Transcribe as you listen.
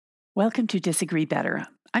Welcome to Disagree Better.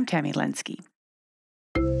 I'm Tammy Lenski.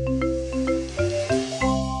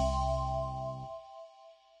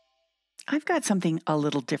 I've got something a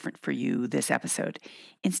little different for you this episode.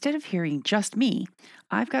 Instead of hearing just me,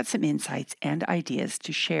 I've got some insights and ideas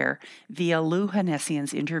to share via Lou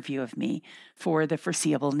Hanessian's interview of me for the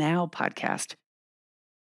Foreseeable Now podcast.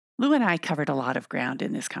 Lou and I covered a lot of ground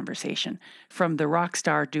in this conversation, from the rock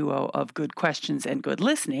star duo of good questions and good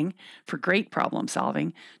listening for great problem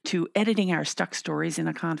solving, to editing our stuck stories in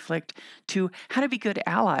a conflict, to how to be good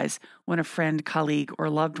allies when a friend, colleague, or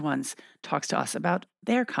loved ones talks to us about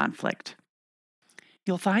their conflict.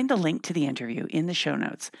 You'll find the link to the interview in the show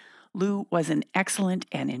notes. Lou was an excellent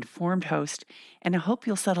and informed host, and I hope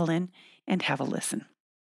you'll settle in and have a listen.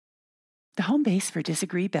 The home base for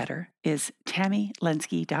Disagree Better is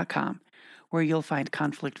tammylensky.com, where you'll find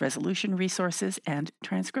conflict resolution resources and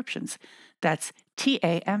transcriptions. That's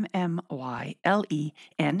TAMMYLEN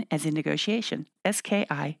as in negotiation,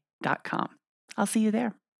 SKI.com. I'll see you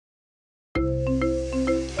there.